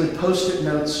basically Post-it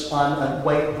notes on a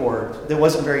whiteboard that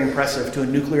wasn't very impressive to a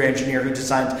nuclear engineer who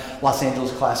designed Los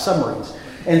Angeles class submarines.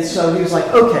 And so he was like,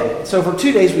 okay. So for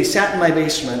 2 days we sat in my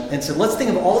basement and said, let's think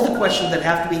of all the questions that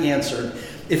have to be answered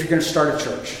if you're going to start a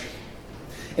church.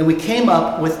 And we came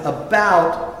up with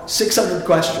about 600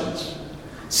 questions.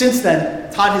 Since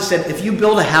then, Todd has said, if you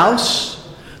build a house,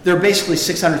 there are basically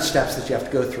 600 steps that you have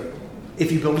to go through. If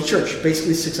you build a church,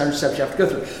 basically 600 steps you have to go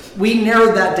through. We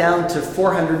narrowed that down to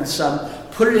 400 and some,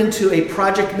 put it into a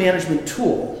project management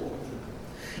tool.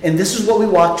 And this is what we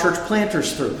walk church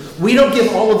planters through. We don't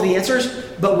give all of the answers,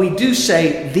 but we do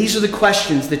say, these are the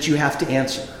questions that you have to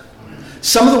answer.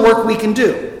 Some of the work we can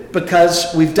do,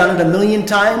 because we've done it a million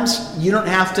times. You don't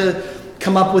have to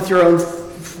come up with your own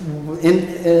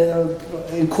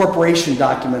incorporation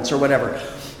documents or whatever.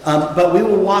 But we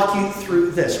will walk you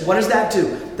through this. What does that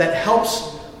do? That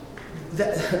helps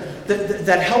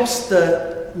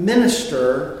the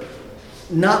minister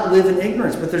not live in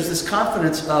ignorance. But there's this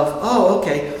confidence of, oh,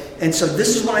 okay, and so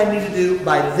this is what I need to do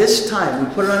by this time.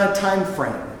 We put it on a time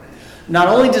frame. Not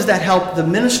only does that help the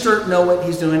minister know what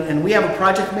he's doing, and we have a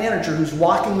project manager who's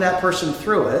walking that person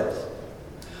through it,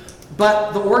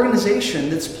 but the organization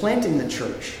that's planting the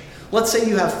church. Let's say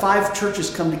you have 5 churches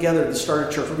come together to start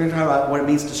a church. We're going to talk about what it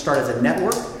means to start as a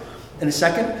network in a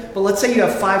second. But let's say you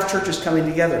have 5 churches coming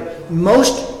together.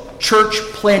 Most church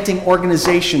planting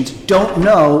organizations don't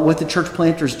know what the church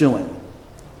planter's doing.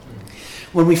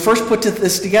 When we first put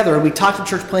this together, we talked to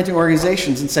church planting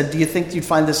organizations and said, do you think you'd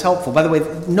find this helpful? By the way,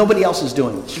 nobody else is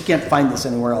doing this. You can't find this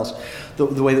anywhere else,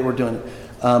 the way that we're doing it.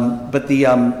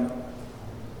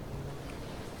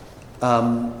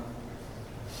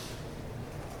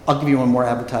 I'll give you one more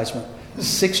advertisement.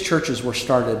 6 Christian churches were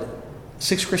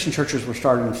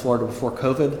started in Florida before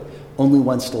COVID. Only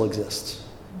one still exists.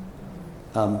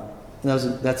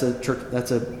 That's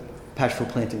a Passion for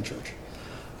Planting church.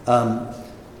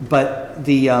 But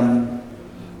the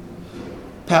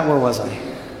Pat, where was I?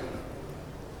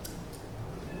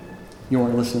 You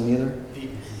weren't listening either.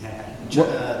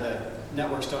 The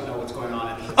networks don't know what's going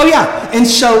on. Oh yeah, and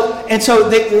so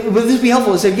would this be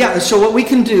helpful? Is that yeah? So what we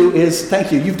can do is,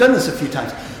 thank you. You've done this a few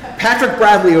times. Patrick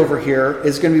Bradley over here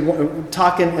is going to be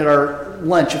talking at our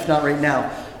lunch, if not right now.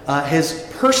 Has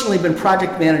personally been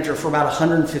project manager for about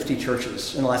 150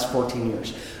 churches in the last 14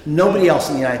 years. Nobody else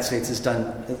in the United States has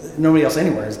done. Nobody else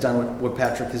anywhere has done what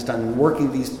Patrick has done,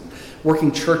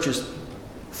 working churches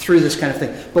through this kind of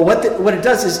thing. But what it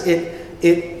does is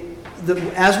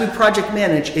as we project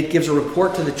manage, it gives a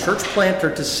report to the church planter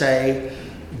to say,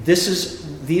 this is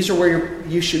where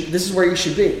you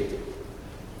should be.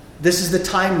 This is the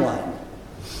timeline.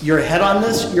 You're ahead on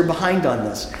this, you're behind on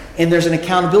this. And there's an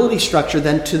accountability structure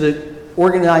then to the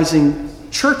organizing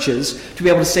churches to be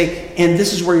able to say, and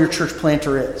this is where your church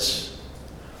planter is.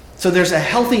 So there's a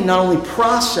healthy, not only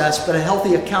process, but a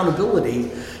healthy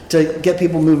accountability to get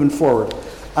people moving forward.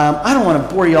 I don't want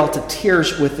to bore you all to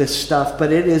tears with this stuff,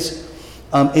 but it is,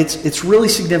 it's really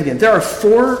significant. There are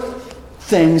 4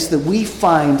 things that we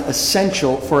find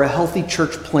essential for a healthy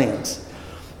church plant,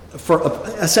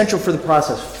 essential for the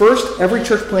process. First, every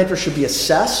church planter should be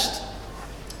assessed.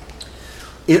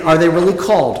 Are they really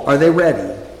called? Are they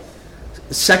ready?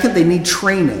 Second, they need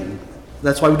training.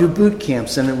 That's why we do boot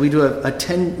camps, and we do a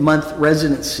 10-month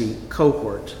residency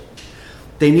cohort.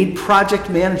 They need project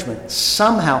management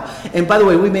somehow. And by the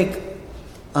way, we make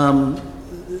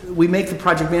the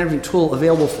project management tool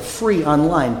available for free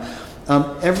online.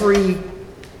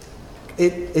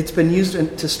 It's been used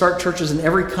to start churches in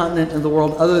every continent in the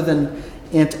world other than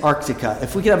Antarctica.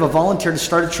 If we could have a volunteer to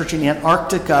start a church in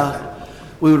Antarctica,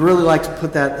 we would really like to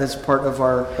put that as part of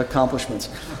our accomplishments.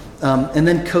 And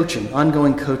then coaching,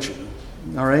 ongoing coaching.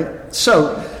 All right?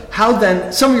 So, how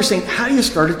then, some of you are saying, how do you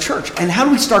start a church? And how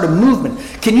do we start a movement?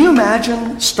 Can you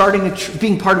imagine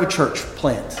being part of a church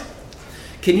plant?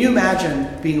 Can you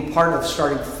imagine being a part of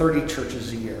starting 30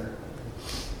 churches a year?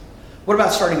 What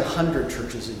about starting 100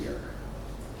 churches a year?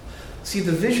 See,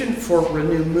 the vision for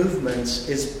Renew Movements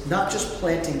is not just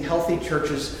planting healthy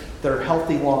churches that are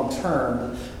healthy long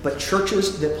term, but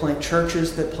churches that plant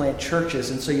churches that plant churches.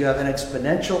 And so you have an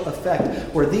exponential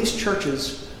effect where these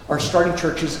churches are starting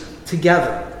churches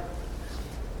together.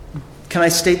 Can I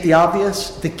state the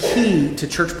obvious? The key to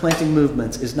church planting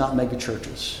movements is not mega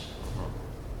churches.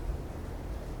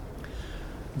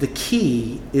 The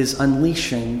key is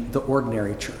unleashing the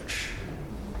ordinary church.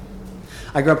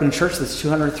 I grew up in a church that's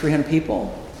 200, 300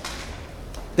 people.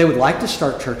 They would like to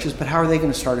start churches, but how are they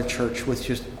going to start a church with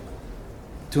just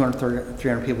 200,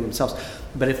 300 people themselves?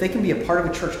 But if they can be a part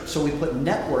of a church, so we put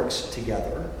networks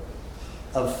together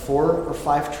of 4 or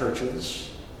 5 churches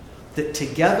that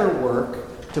together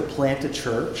work to plant a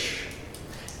church,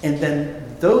 and then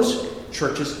those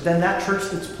churches, then that church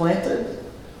that's planted,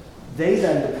 they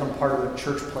then become part of a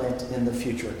church plant in the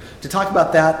future. To talk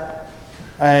about that,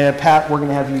 Pat, we're going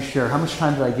to have you share. How much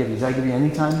time did I give you? Did I give you any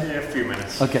time? Yeah, a few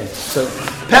minutes. Okay, so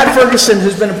Pat Ferguson,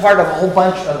 who's been a part of a whole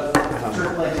bunch of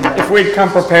church planting. If we'd come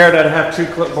prepared, I'd have 2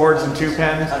 clipboards and 2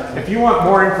 pens. If you want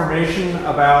more information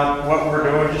about what we're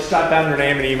doing, just jot down your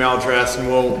name and email address, and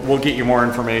we'll get you more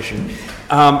information.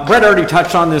 Brett already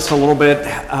touched on this a little bit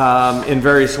in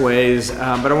various ways,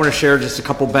 but I want to share just a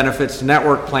couple benefits to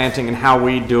network planting and how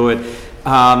we do it.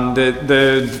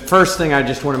 The first thing I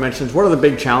just want to mention is what are the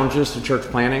big challenges to church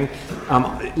planting?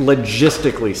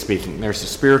 Logistically speaking, there's the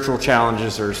spiritual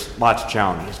challenges, there's lots of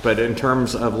challenges, but in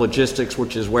terms of logistics,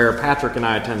 which is where Patrick and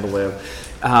I tend to live,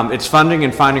 it's funding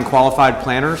and finding qualified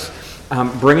planners.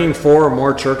 Bringing 4 or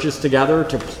more churches together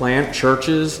to plant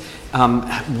churches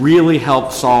really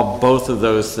helps solve both of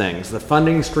those things. The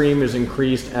funding stream is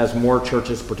increased as more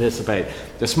churches participate.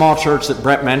 The small church that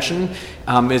Brett mentioned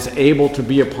is able to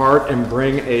be a part and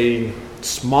bring a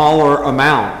smaller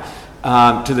amount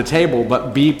to the table,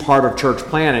 but be part of church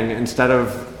planning instead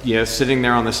of sitting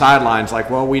there on the sidelines like,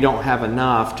 well, we don't have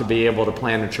enough to be able to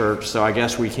plant a church, so I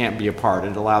guess we can't be a part.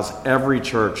 It allows every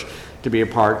church to be a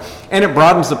part. And it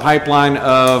broadens the pipeline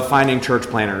of finding church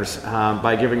planners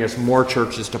by giving us more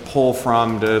churches to pull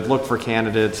from, to look for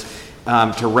candidates,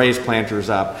 to raise planters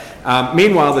up.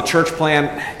 Meanwhile, the church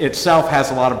plant itself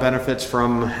has a lot of benefits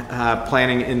from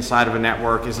planning inside of a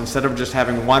network. Is instead of just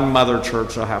having one mother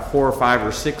church, they'll have 4 or 5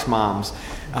 or 6 moms,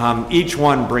 each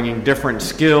one bringing different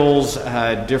skills,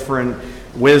 different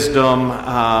wisdom,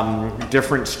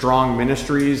 different strong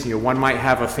ministries. One might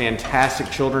have a fantastic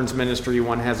children's ministry,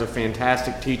 one has a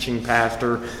fantastic teaching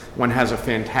pastor, one has a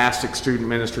fantastic student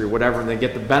ministry, whatever, and they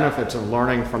get the benefits of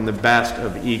learning from the best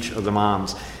of each of the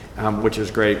moms, which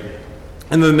is great.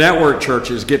 And the network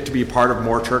churches get to be part of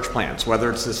more church plants, whether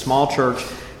it's the small church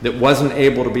that wasn't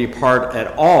able to be part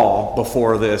at all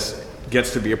before this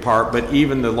gets to be a part, but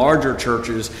even the larger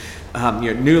churches,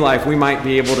 New Life, we might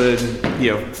be able to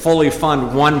fully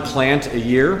fund 1 plant a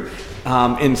year.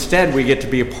 Instead, we get to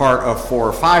be a part of 4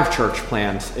 or 5 church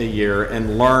plants a year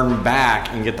and learn back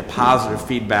and get the positive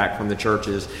feedback from the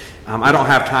churches. I don't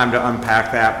have time to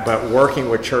unpack that, but working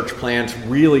with church plants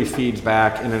really feeds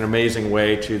back in an amazing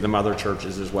way to the mother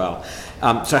churches as well.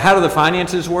 So how do the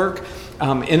finances work?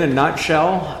 In a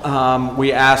nutshell,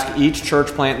 we ask each church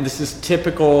plant, and this is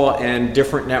typical, and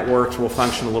different networks will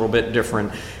function a little bit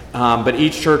different, but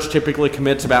each church typically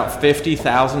commits about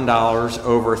 $50,000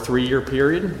 over a 3-year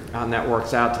period. That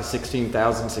works out to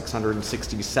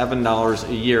 $16,667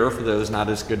 a year for those not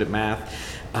as good at math,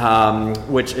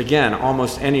 which again,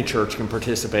 almost any church can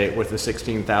participate with a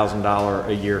 $16,000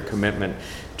 a year commitment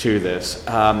to this.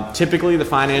 Typically, the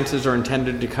finances are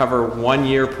intended to cover 1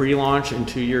 year pre-launch and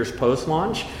 2 years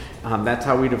post-launch. That's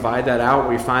how we divide that out.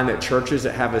 We find that churches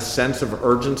that have a sense of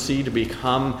urgency to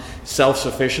become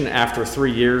self-sufficient after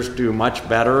 3 years do much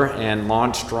better and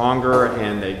launch stronger,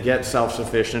 and they get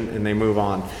self-sufficient and they move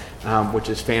on, which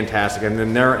is fantastic. And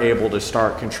then they're able to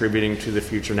start contributing to the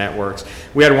future networks.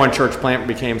 We had one church plant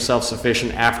became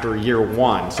self-sufficient after year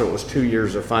 1, so it was 2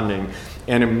 years of funding.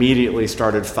 and immediately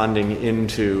started funding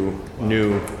into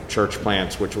new church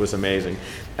plants, which was amazing.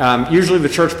 Usually the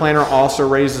church planter also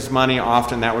raises money.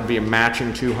 Often that would be a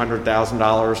matching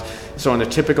 $200,000. So in a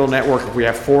typical network, if we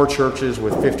have 4 churches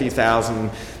with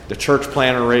 $50,000, the church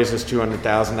planter raises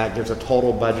 $200,000. That gives a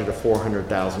total budget of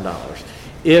 $400,000.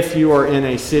 If you are in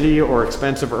a city or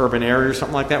expensive urban area or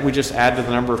something like that, we just add to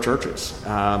the number of churches.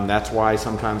 That's why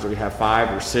sometimes we have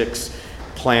 5 or 6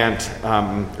 plant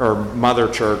or mother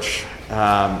church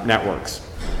networks.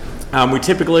 We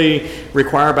typically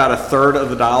require about 1/3 of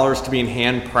the dollars to be in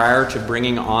hand prior to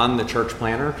bringing on the church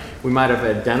planter. We might have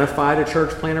identified a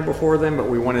church planter before then, but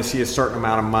we want to see a certain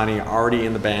amount of money already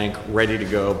in the bank, ready to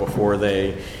go before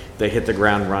they hit the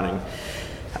ground running.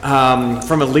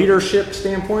 From a leadership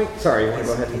standpoint, sorry, you want to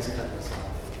go ahead?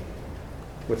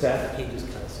 What's that? He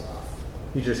just cut us off.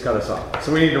 He just cut us off.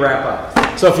 So we need to wrap up.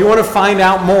 So if you want to find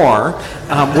out more,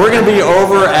 we're going to be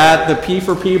over at the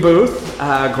P4P booth.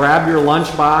 Grab your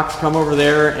lunch box, come over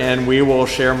there, and we will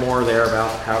share more there about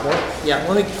how it works. Yeah,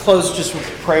 let me close just with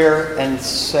prayer and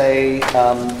say,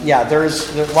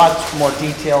 there's lots more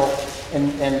detail,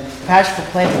 and Passion for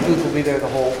Planting booth will be there the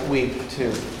whole week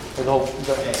too. The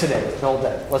whole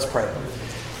day. Let's pray.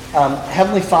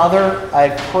 Heavenly Father, I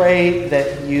pray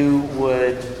that you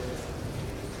would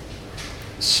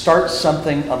start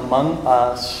something among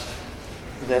us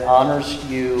that honors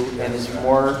you and is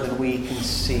more than we can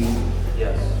see.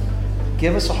 Yes.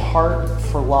 Give us a heart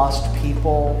for lost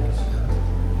people.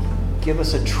 Give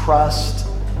us a trust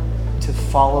to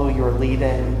follow your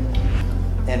leading.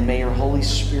 And may your Holy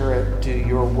Spirit do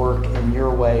your work in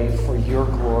your way for your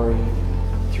glory.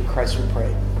 Through Christ we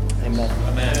pray. Amen.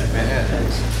 Amen. Amen.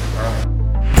 Thanks. All right.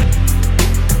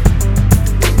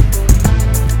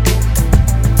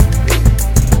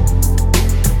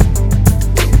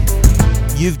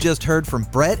 You've just heard from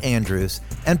Brett Andrews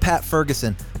and Pat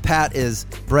Ferguson. Pat is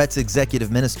Brett's executive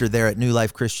minister there at New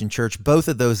Life Christian Church. Both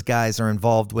of those guys are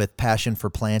involved with Passion for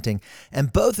Planting,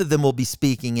 and both of them will be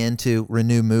speaking into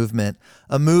Renew Movement,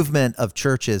 a movement of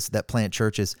churches that plant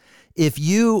churches. If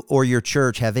you or your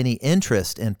church have any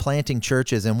interest in planting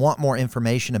churches and want more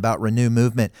information about Renew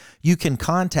Movement, you can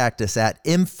contact us at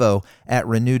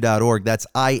info@renew.org. That's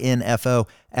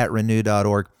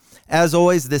info@renew.org. As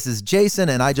always, this is Jason,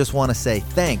 and I just want to say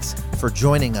thanks for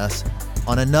joining us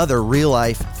on another Real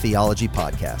Life Theology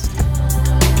podcast.